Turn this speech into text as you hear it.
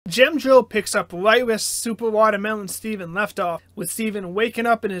Gem Drill picks up right where Super Watermelon Steven left off, with Steven waking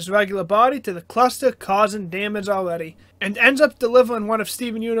up in his regular body to the cluster causing damage already, and ends up delivering one of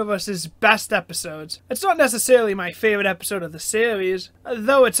Steven Universe's best episodes. It's not necessarily my favorite episode of the series,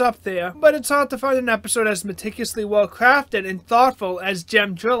 though it's up there, but it's hard to find an episode as meticulously well crafted and thoughtful as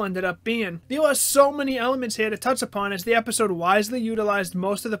Gem Drill ended up being. There are so many elements here to touch upon, as the episode wisely utilized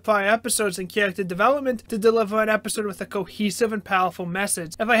most of the prior episodes in character development to deliver an episode with a cohesive and powerful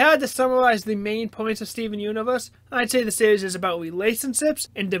message. If I had to summarize the main points of Steven Universe, I'd say the series is about relationships,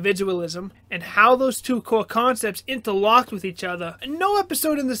 individualism, and how those two core concepts interlock with each other. No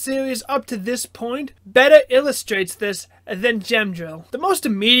episode in the series up to this point better illustrates this than Gem Drill. The most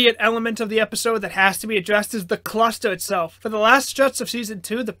immediate element of the episode that has to be addressed is the cluster itself. For the last stretch of season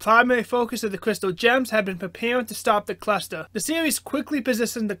 2, the primary focus of the Crystal Gems had been preparing to stop the cluster. The series quickly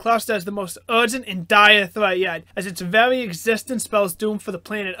positioned the cluster as the most urgent and dire threat yet, as its very existence spells doom for the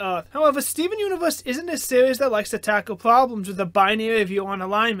planet Earth. However, Steven Universe isn't a series that likes to tackle problems with a binary view on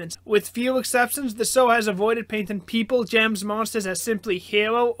alignments. With few exceptions, the show has avoided painting people, gems, monsters as simply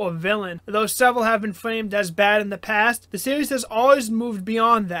hero or villain. Though several have been framed as bad in the past, the series has always moved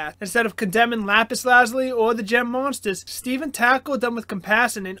beyond that. Instead of condemning Lapis Lazuli or the gem monsters, Steven tackled them with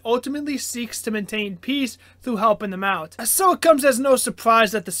compassion and ultimately seeks to maintain peace through helping them out. So it comes as no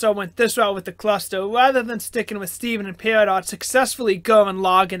surprise that the show went this route with the cluster, rather than sticking with Steven and Peridot successfully going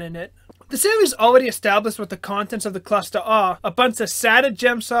logging in it. The series already established what the contents of the cluster are, a bunch of shattered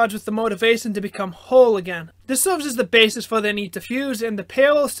gem shards with the motivation to become whole again. This serves as the basis for their need to fuse, and the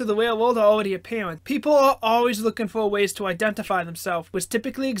parallels to the real world are already apparent. People are always looking for ways to identify themselves, which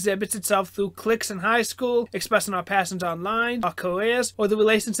typically exhibits itself through cliques in high school, expressing our passions online, our careers, or the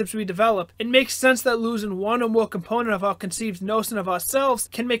relationships we develop. It makes sense that losing one or more component of our conceived notion of ourselves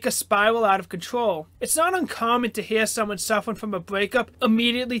can make us spiral out of control. It's not uncommon to hear someone suffering from a breakup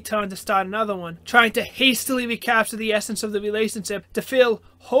immediately turn to start another one, trying to hastily recapture the essence of the relationship to feel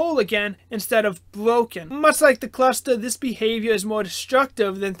whole again instead of broken. Much like the cluster, this behavior is more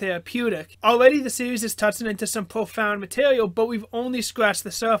destructive than therapeutic. Already the series is touching into some profound material, but we've only scratched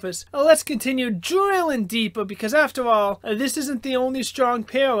the surface. Let's continue drilling deeper, because after all, this isn't the only strong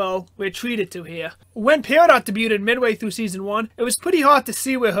parallel we're treated to here. When Peridot debuted midway through season 1, it was pretty hard to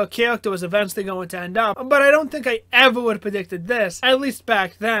see where her character was eventually going to end up, but I don't think I ever would have predicted this, at least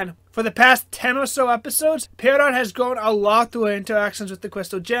back then. For the past 10 or so episodes, Peridot has grown a lot through her interactions with the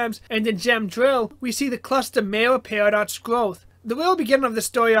Crystal Gems, and in Gem Drill, we see the cluster mirror Peridot's growth. The real beginning of the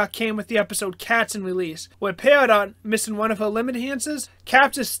story arc came with the episode Catch and Release, where Peridot, missing one of her limb enhancers,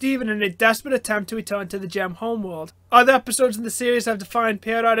 captures Steven in a desperate attempt to return to the Gem homeworld. Other episodes in the series have defined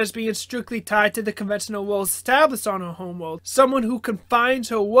Peridot as being strictly tied to the conventional roles established on her homeworld, someone who confines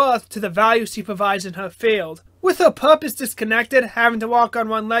her worth to the value she provides in her field. With her purpose disconnected, having to walk on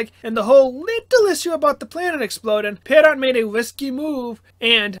one leg, and the whole little issue about the planet exploding, Peridot made a risky move,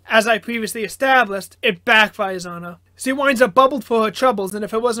 and, as I previously established, it backfires on her. She winds up bubbled for her troubles, and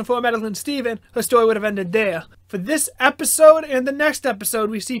if it wasn't for Madeline Steven, her story would have ended there. For this episode and the next episode,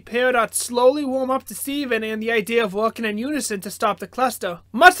 we see Peridot slowly warm up to Steven and the idea of working in unison to stop the cluster.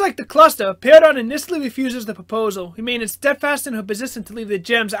 Much like the cluster, Peridot initially refuses the proposal, remaining steadfast in her position to leave the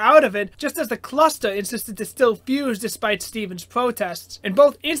gems out of it, just as the cluster insisted to still fuse despite Steven's protests. In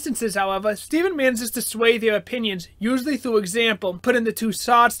both instances, however, Steven manages to sway their opinions, usually through example, putting the two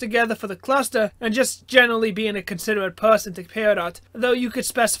shards together for the cluster, and just generally being a considerate person to Peridot, though you could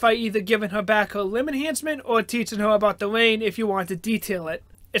specify either giving her back her limb enhancement or teaching her about the rain if you want to detail it.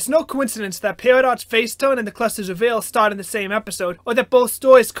 It's no coincidence that Peridot's face tone and the cluster's reveal start in the same episode, or that both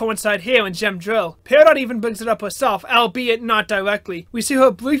stories coincide here in Gem Drill. Peridot even brings it up herself, albeit not directly. We see her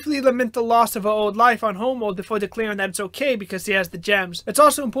briefly lament the loss of her old life on homeworld before declaring that it's okay because she has the gems. It's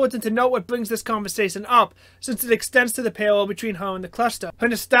also important to note what brings this conversation up, since it extends to the parallel between her and the cluster. Her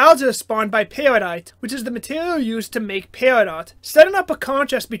nostalgia is spawned by Peridot, which is the material used to make Peridot, setting up a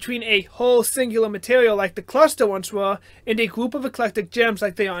contrast between a whole singular material like the cluster once were, and a group of eclectic gems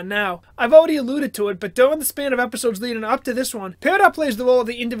like they are now. I've already alluded to it, but during the span of episodes leading up to this one, Peridot plays the role of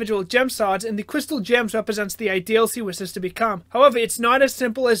the individual gem shards, and the crystal gems represents the ideal she wishes to become. However, it's not as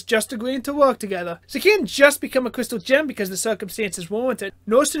simple as just agreeing to work together. She can't just become a crystal gem because the circumstances warrant it,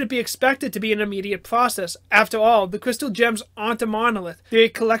 nor should it be expected to be an immediate process. After all, the crystal gems aren't a monolith. They're a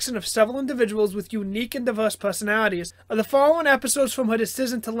collection of several individuals with unique and diverse personalities. The following episodes from her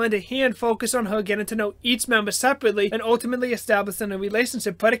decision to lend a hand focus on her getting to know each member separately and ultimately establishing a relationship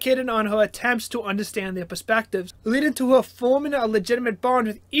relationship predicated on her attempts to understand their perspectives, leading to her forming a legitimate bond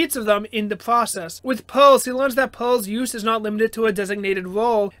with each of them in the process. With pearls, he learns that pearl's use is not limited to a designated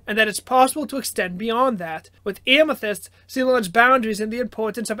role, and that it's possible to extend beyond that. With amethysts, she learns boundaries and the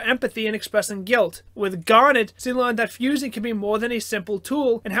importance of empathy in expressing guilt. With garnet, she learned that fusing can be more than a simple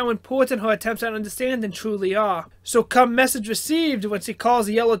tool, and how important her attempts at understanding truly are. So come message received when she calls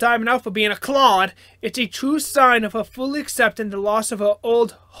the yellow diamond out for being a clod, it's a true sign of her fully accepting the loss of her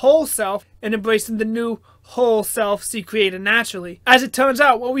old whole self and embracing the new whole self she created naturally. As it turns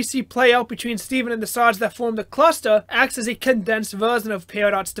out, what we see play out between Steven and the shards that form the cluster acts as a condensed version of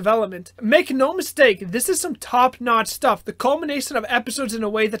Peridot's development. Make no mistake, this is some top-notch stuff, the culmination of episodes in a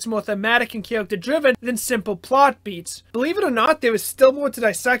way that's more thematic and character-driven than simple plot beats. Believe it or not, there is still more to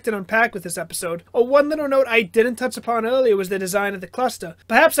dissect and unpack with this episode. One little note I didn't touch upon earlier was the design of the cluster.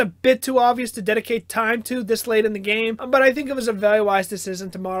 Perhaps a bit too obvious to dedicate time to this late in the game, but I think it was a very wise decision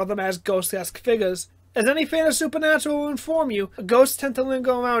to model them as ghost-esque figures. As any fan of Supernatural will inform you, ghosts tend to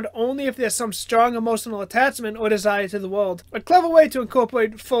linger around only if there's some strong emotional attachment or desire to the world. A clever way to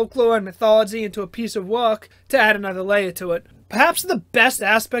incorporate folklore and mythology into a piece of work to add another layer to it. Perhaps the best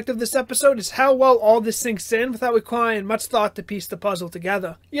aspect of this episode is how well all this sinks in without requiring much thought to piece the puzzle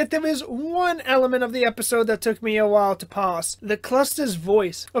together. Yet there is one element of the episode that took me a while to parse: the cluster's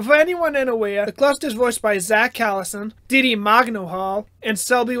voice. For anyone unaware, the cluster is voiced by Zach Callison, Didi Magnohal, and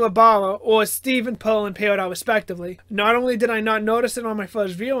Selby Labara, or Stephen, Pearl, and Peridot respectively. Not only did I not notice it on my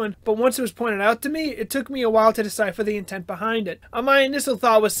first viewing, but once it was pointed out to me, it took me a while to decipher the intent behind it. My initial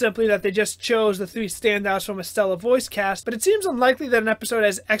thought was simply that they just chose the three standouts from a stellar voice cast, but it seems unlikely that an episode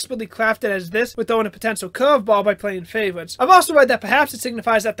as expertly crafted as this would throw in a potential curveball by playing favorites. I've also read that perhaps it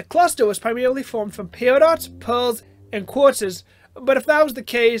signifies that the cluster was primarily formed from Peridots, Pearls, and Quartzes, but if that was the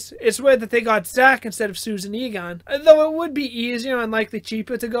case, it's weird that they got Zach instead of Susan Egon. Though it would be easier and likely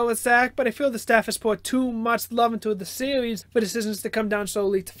cheaper to go with Zach, but I feel the staff has poured too much love into the series for decisions to come down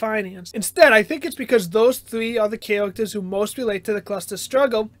solely to finance. Instead, I think it's because those three are the characters who most relate to the cluster's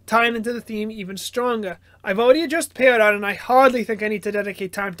struggle, tying into the theme even stronger. I've already addressed Peridot, and I hardly think I need to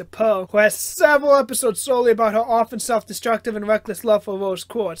dedicate time to Pearl, who has several episodes solely about her often self-destructive and reckless love for rose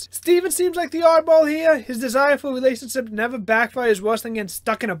quartz. Steven seems like the oddball here. His desire for a relationship never backfires worse than getting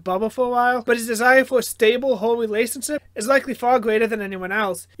stuck in a bubble for a while, but his desire for a stable, whole relationship is likely far greater than anyone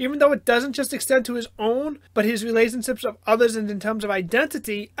else, even though it doesn't just extend to his own, but his relationships of others, and in terms of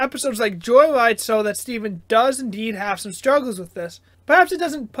identity, episodes like Joyride show that Steven does indeed have some struggles with this. Perhaps it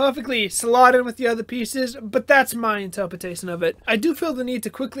doesn't perfectly slot in with the other pieces, but that's my interpretation of it. I do feel the need to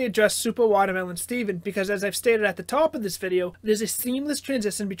quickly address Super Watermelon Steven, because as I've stated at the top of this video, there's a seamless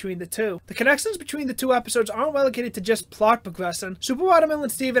transition between the two. The connections between the two episodes aren't relegated to just plot progression. Super Watermelon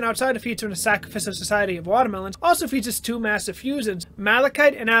Steven, outside of featuring a sacrificial society of watermelons, also features two massive fusions,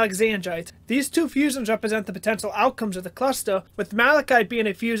 Malachite and Alexandrite. These two fusions represent the potential outcomes of the cluster, with Malachite being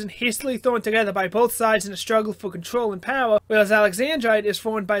a fusion hastily thrown together by both sides in a struggle for control and power, whereas Alexandrite is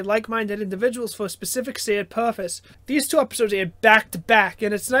formed by like-minded individuals for a specific shared purpose. These two episodes are back to back,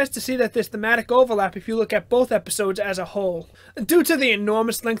 and it's nice to see that there's thematic overlap if you look at both episodes as a whole. Due to the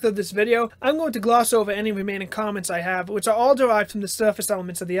enormous length of this video, I'm going to gloss over any remaining comments I have, which are all derived from the surface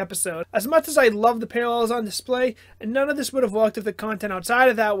elements of the episode. As much as I love the parallels on display, none of this would have worked if the content outside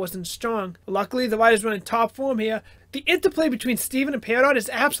of that wasn't strong. Luckily, the writers run in top form here. The interplay between Steven and Peridot is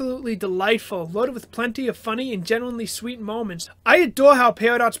absolutely delightful, loaded with plenty of funny and genuinely sweet moments. I adore how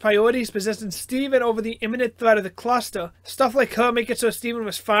Peridot's priorities position Steven over the imminent threat of the cluster. Stuff like her making sure Steven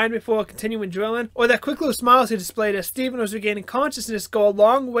was fine before continuing drilling, or that quick little smiles he displayed as Steven was regaining consciousness go a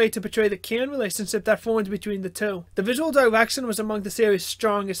long way to portray the canon relationship that formed between the two. The visual direction was among the series'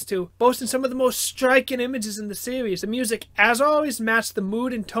 strongest too, boasting some of the most striking images in the series. The music, as always, matched the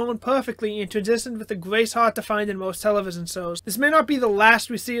mood and tone perfectly and transitioned with a grace hard to find in most television shows. This may not be the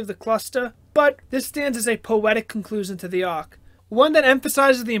last we see of the cluster, but this stands as a poetic conclusion to the arc. One that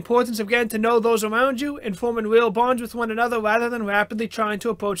emphasizes the importance of getting to know those around you and forming real bonds with one another rather than rapidly trying to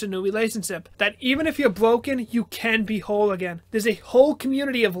approach a new relationship. That even if you're broken, you can be whole again. There's a whole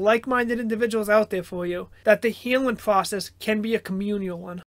community of like-minded individuals out there for you. That the healing process can be a communal one.